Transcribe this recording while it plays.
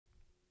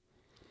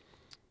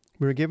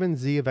We're given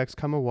z of x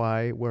comma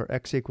y, where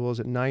x equals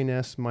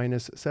 9s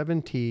minus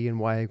 7t and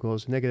y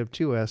equals negative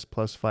 2s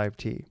plus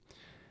 5t.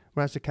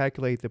 We're asked to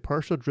calculate the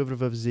partial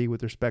derivative of z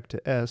with respect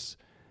to s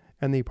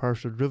and the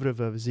partial derivative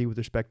of z with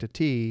respect to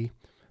t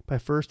by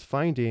first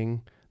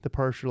finding the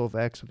partial of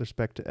x with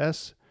respect to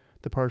s,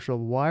 the partial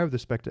of y with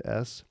respect to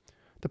s,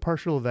 the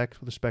partial of x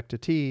with respect to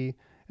t,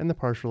 and the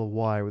partial of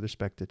y with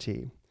respect to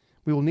t.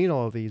 We will need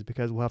all of these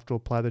because we'll have to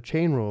apply the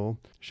chain rule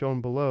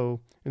shown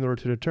below in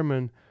order to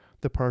determine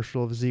the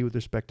partial of z with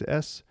respect to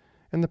s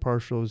and the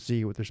partial of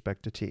z with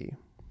respect to t.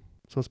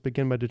 So let's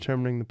begin by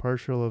determining the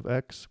partial of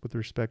x with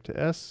respect to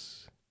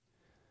s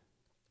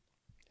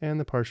and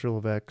the partial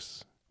of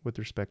x with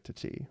respect to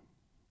t.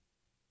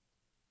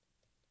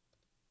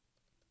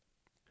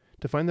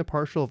 To find the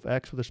partial of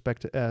x with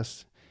respect to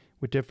s,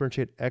 we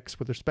differentiate x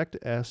with respect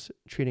to s,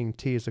 treating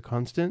t as a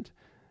constant,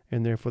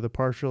 and therefore the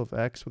partial of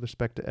x with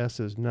respect to s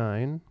is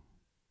 9.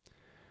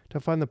 To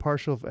find the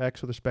partial of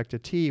x with respect to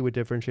t, we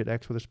differentiate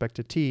x with respect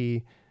to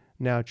t,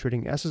 now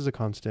treating s as a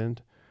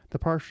constant. The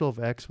partial of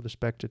x with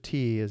respect to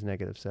t is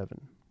negative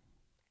 7.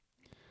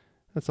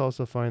 Let's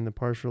also find the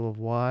partial of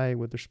y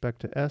with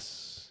respect to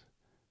s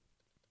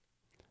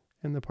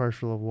and the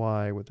partial of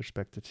y with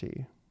respect to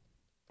t.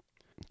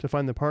 To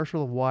find the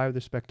partial of y with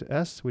respect to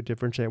s, we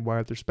differentiate y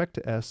with respect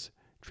to s,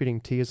 treating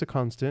t as a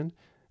constant,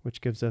 which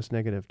gives us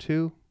negative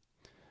 2.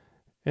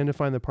 And to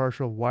find the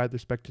partial of y with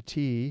respect to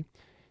t,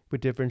 we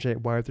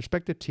differentiate y with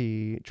respect to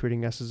t,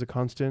 treating s as a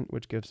constant,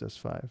 which gives us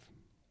 5.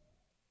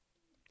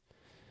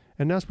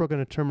 And now let's work on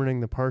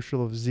determining the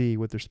partial of z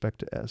with respect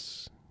to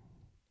s.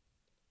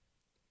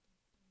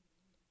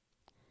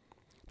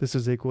 This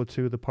is equal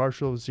to the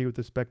partial of z with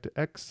respect to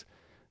x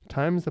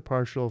times the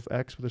partial of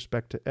x with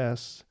respect to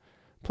s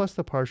plus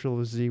the partial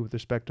of z with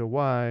respect to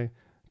y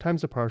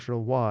times the partial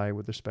of y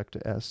with respect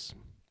to s.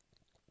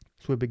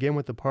 So we begin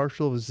with the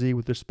partial of z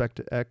with respect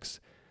to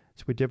x.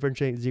 So we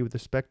differentiate z with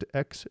respect to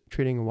x,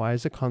 treating y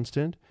as a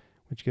constant,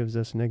 which gives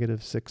us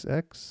negative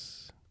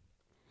 6x.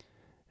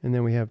 And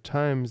then we have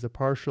times the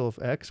partial of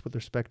x with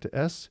respect to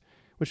s,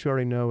 which we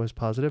already know is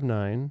positive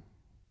 9. And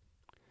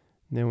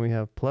then we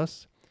have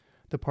plus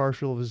the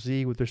partial of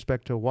z with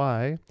respect to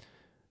y.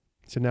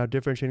 So now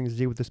differentiating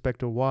z with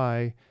respect to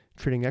y,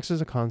 treating x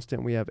as a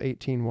constant, we have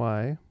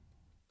 18y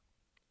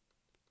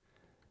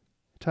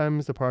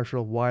times the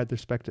partial of y with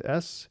respect to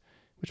s,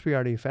 which we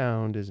already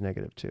found is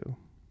negative 2.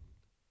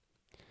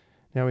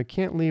 Now we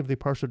can't leave the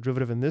partial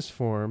derivative in this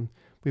form.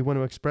 We want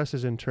to express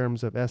this in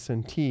terms of s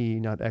and t,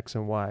 not x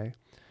and y.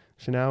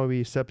 So now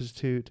we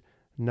substitute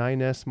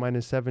 9s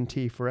minus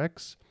 7t for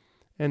x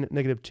and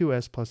negative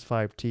 2s plus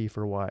 5t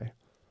for y.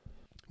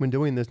 When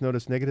doing this,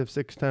 notice negative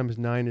 6 times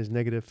 9 is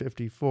negative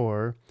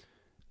 54.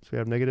 So we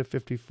have negative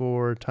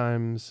 54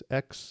 times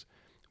x,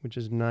 which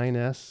is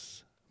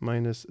 9s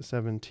minus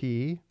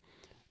 7t.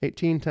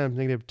 18 times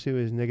negative 2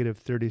 is negative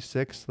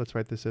 36. Let's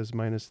write this as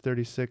minus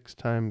 36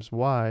 times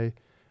y,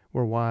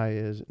 where y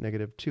is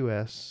negative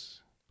 2s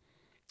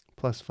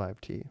plus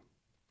 5t.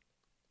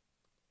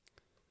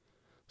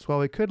 So while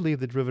we could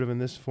leave the derivative in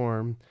this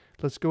form,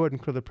 let's go ahead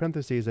and clear the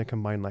parentheses and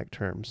combine like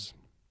terms.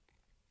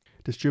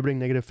 Distributing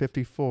negative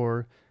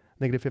 54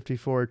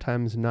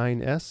 times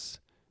 9s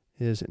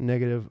is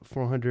negative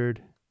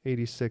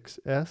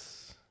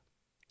 486s.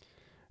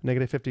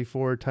 Negative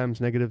 54 times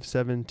negative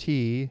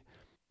 7t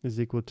is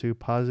equal to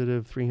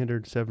positive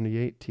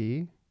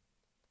 378t.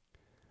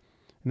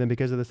 And then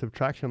because of the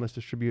subtraction, let's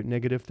distribute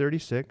negative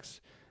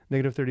 36.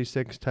 Negative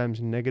 36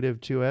 times negative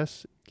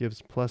 2s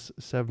gives plus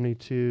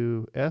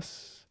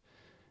 72s.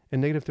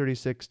 And negative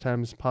 36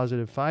 times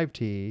positive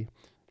 5t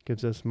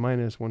gives us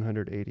minus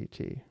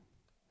 180t.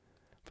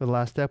 For the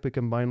last step, we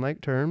combine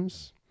like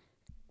terms.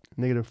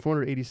 Negative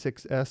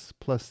 486s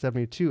plus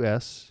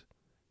 72s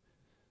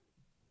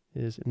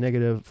is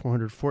negative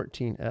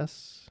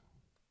 414s.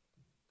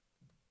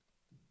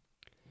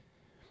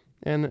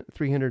 And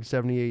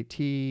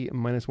 378t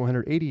minus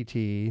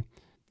 180t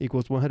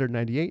equals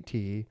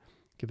 198t,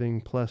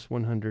 giving plus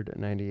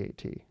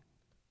 198t.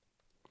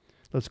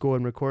 Let's go ahead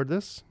and record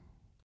this.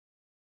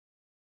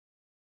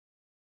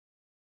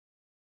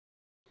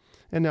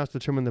 And now let's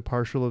determine the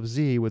partial of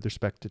z with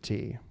respect to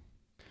t.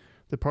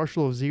 The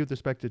partial of z with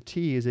respect to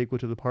t is equal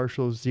to the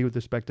partial of z with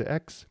respect to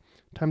x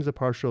times the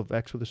partial of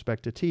x with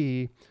respect to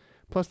t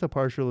plus the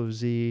partial of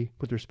z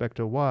with respect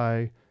to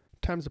y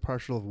times the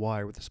partial of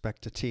y with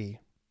respect to t.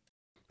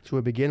 So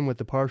we begin with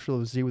the partial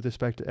of z with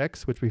respect to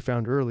x, which we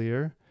found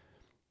earlier.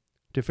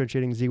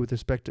 Differentiating z with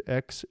respect to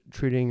x,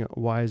 treating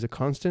y as a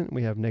constant,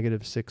 we have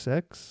negative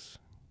 6x.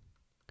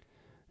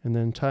 And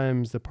then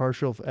times the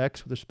partial of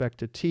x with respect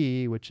to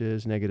t, which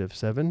is negative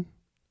 7.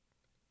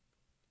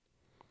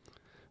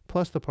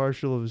 Plus the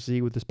partial of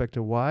z with respect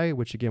to y,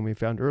 which again we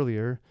found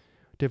earlier.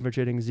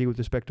 Differentiating z with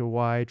respect to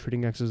y,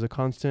 treating x as a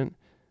constant,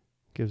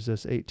 gives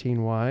us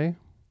 18y.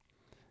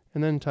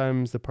 And then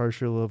times the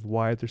partial of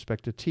y with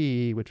respect to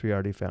t, which we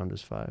already found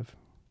is 5.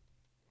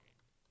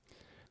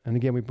 And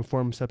again, we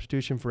perform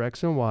substitution for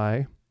x and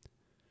y.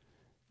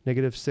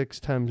 Negative 6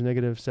 times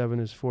negative 7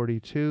 is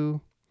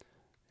 42.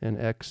 And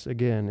x,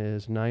 again,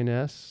 is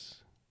 9s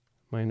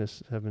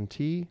minus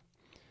 7t.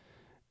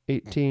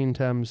 18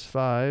 times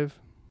 5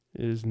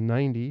 is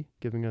 90,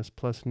 giving us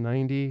plus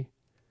 90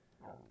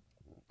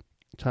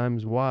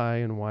 times y,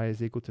 and y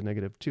is equal to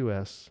negative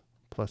 2s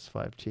plus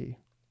 5t.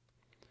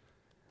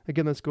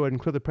 Again, let's go ahead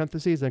and clear the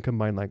parentheses and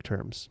combine like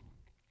terms.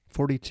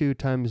 42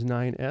 times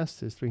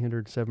 9s is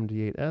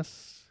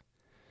 378s.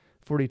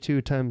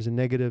 42 times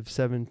negative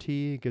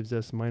 7t gives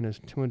us minus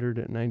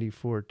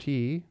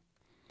 294t.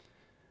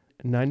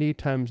 90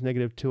 times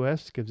negative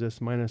 2s gives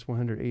us minus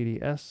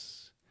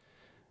 180s.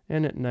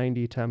 And at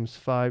 90 times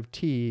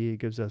 5t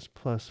gives us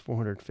plus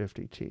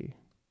 450t.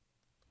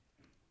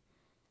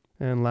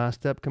 And last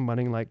step,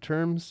 combining like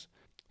terms.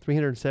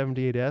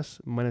 378s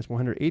minus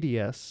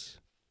 180s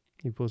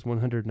equals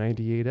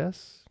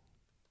 198s.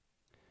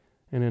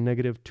 And a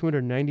negative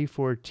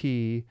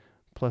 294t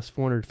plus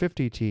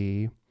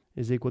 450t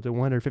is equal to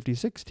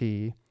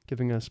 156t,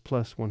 giving us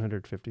plus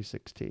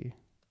 156t.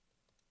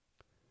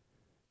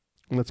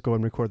 And let's go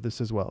and record this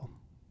as well.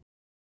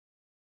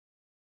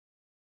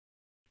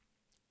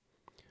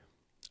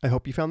 I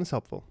hope you found this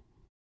helpful.